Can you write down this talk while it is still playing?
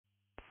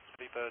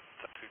Speedbird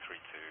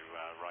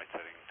 232, right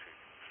heading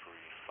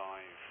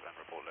 235, and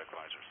report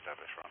localizer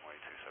established runway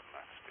 27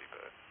 left,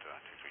 Speedbird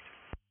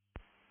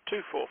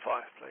 232.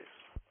 245, please.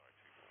 Sorry,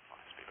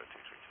 245, Speedbird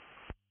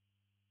 232.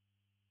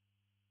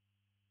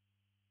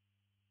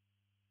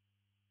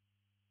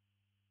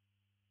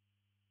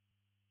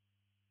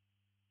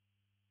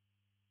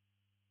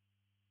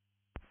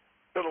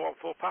 Shuttle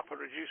 14 Papa,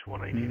 reduce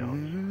 180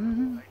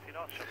 knots. 80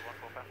 knots, Shuttle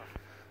 14 Papa.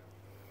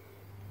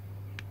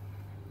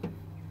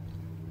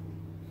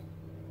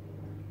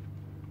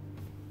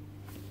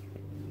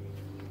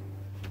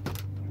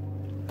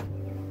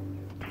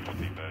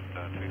 Speedbird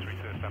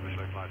 232, establish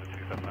localizer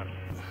 27 left.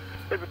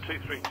 Speedbird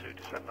 232,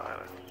 descend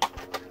ILS.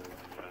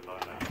 Descend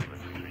ILS,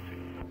 Speedbird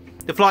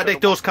 232. The flight deck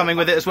door's coming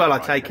with it as well, I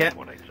take it.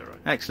 180.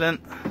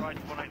 Excellent. Right,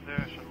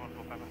 180, Shuttle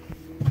 14 Papa.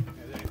 The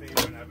only thing you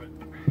won't have it,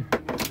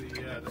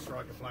 the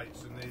striker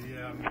plates and the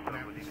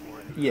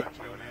Yeah.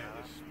 going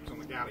out. It's on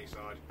the galley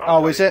side.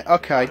 Oh, is it?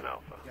 Okay.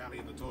 Galley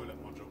and the toilet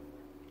module.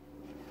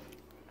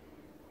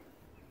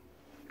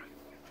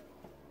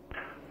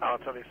 I'll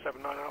tell you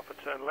 79 Alpha,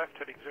 turn left,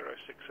 heading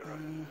 060.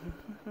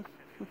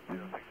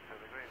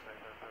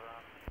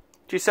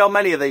 Do you sell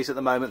many of these at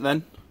the moment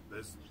then?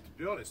 To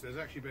be honest, there's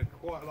actually been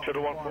quite a lot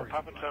Shuttle of 14 inquiries.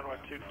 Papa, turn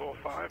right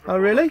 245. Oh,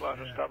 really?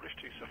 Localizer established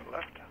 27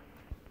 left.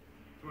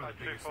 Right,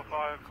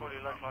 245, call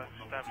your localizer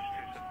established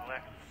 27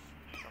 left.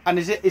 And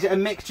is it a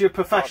mixture of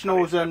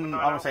professionals and,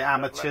 I won't say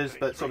amateurs,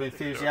 but sort of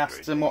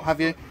enthusiasts and what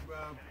have you?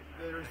 Well,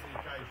 there is the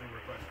occasional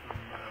request from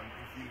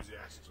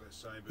enthusiasts, let's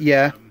say, but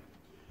Yeah.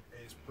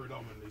 It's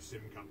predominantly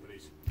sim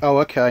companies. Oh,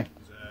 okay.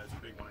 It's a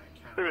big one in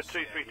Canada. Speedbird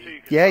 232,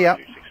 you can Yeah, yeah.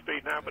 reduce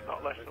speed now, but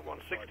not less than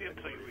 160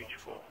 until you reach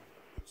 4.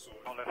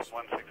 Not less than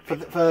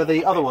 160. For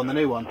the other one, the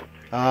new one?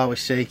 Oh, I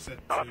see.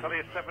 I'll tell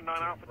you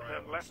 79 Alpha,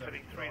 turn left,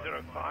 heading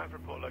 305,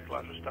 report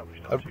localizer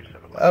established on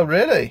 27 left. Oh,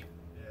 really?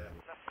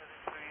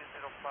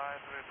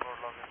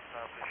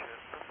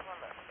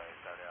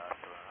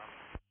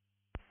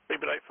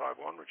 Speedbird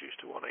 851,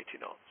 reduced to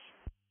 180 knots.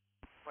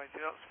 180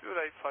 knots,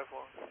 Speedbird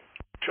 851.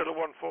 Shuttle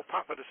 14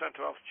 Papa, descend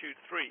to altitude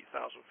 3,000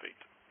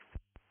 feet.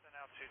 Then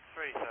altitude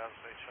 3,000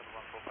 feet, Shuttle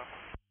 14 Papa.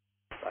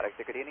 Direct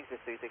to Greening,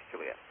 36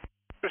 Juliet.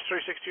 Chris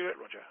 36 Juliet,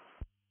 roger.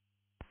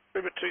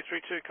 Speedbird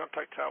 232,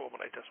 contact tower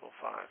 18.5. 18.5,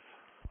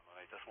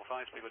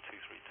 Speedbird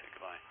 232,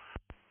 goodbye.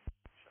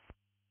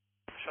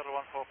 Shuttle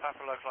 14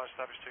 Papa, localised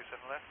established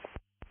 27 left.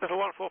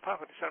 Shuttle 14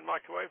 Papa, descend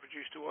microwave,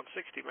 reduced to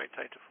 160,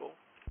 maintain to full.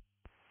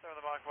 7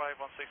 the microwave,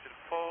 160 to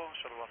 4,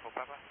 Shuttle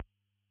 14 Papa.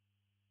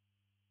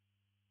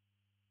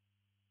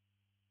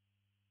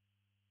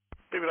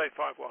 Speedbird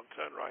 851,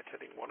 turn right,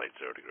 heading 180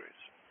 degrees.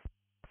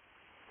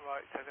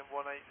 Right, heading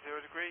 180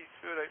 degrees,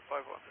 Speedbird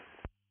 851.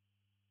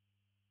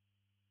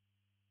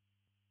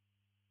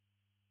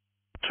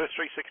 Swiss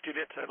 36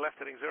 Juliet, turn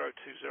left, heading 020.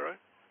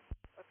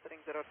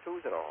 Heading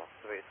 020,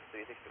 Swiss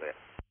 36 Juliet.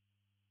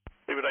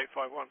 Speedbird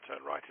 851,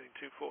 turn right, heading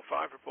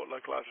 245, report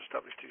localizer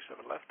established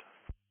 27 left.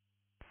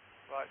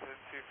 Right,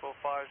 heading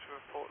 245 to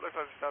report,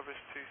 localised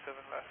established 27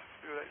 left,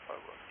 Speedbird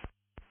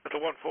 851. Shuttle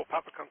 14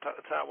 Papa, contact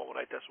the tower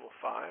 18.5. 18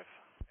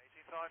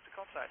 time to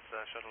contact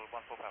Shuttle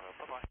 14 Papa,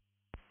 bye-bye.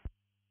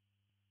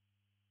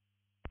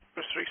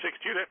 Swiss 36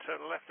 Juliet,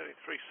 turn left, heading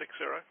 360.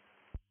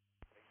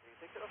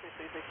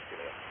 360, 36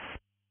 Juliet.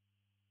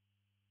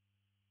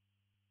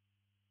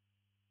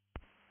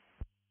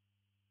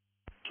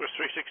 Swiss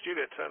 36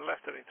 Juliet, turn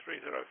left, heading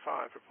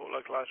 305, report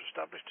localizer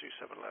established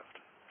 27 left.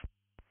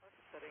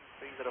 Heading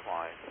 305.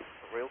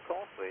 Real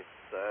call, Swiss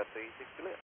 36 Juliet.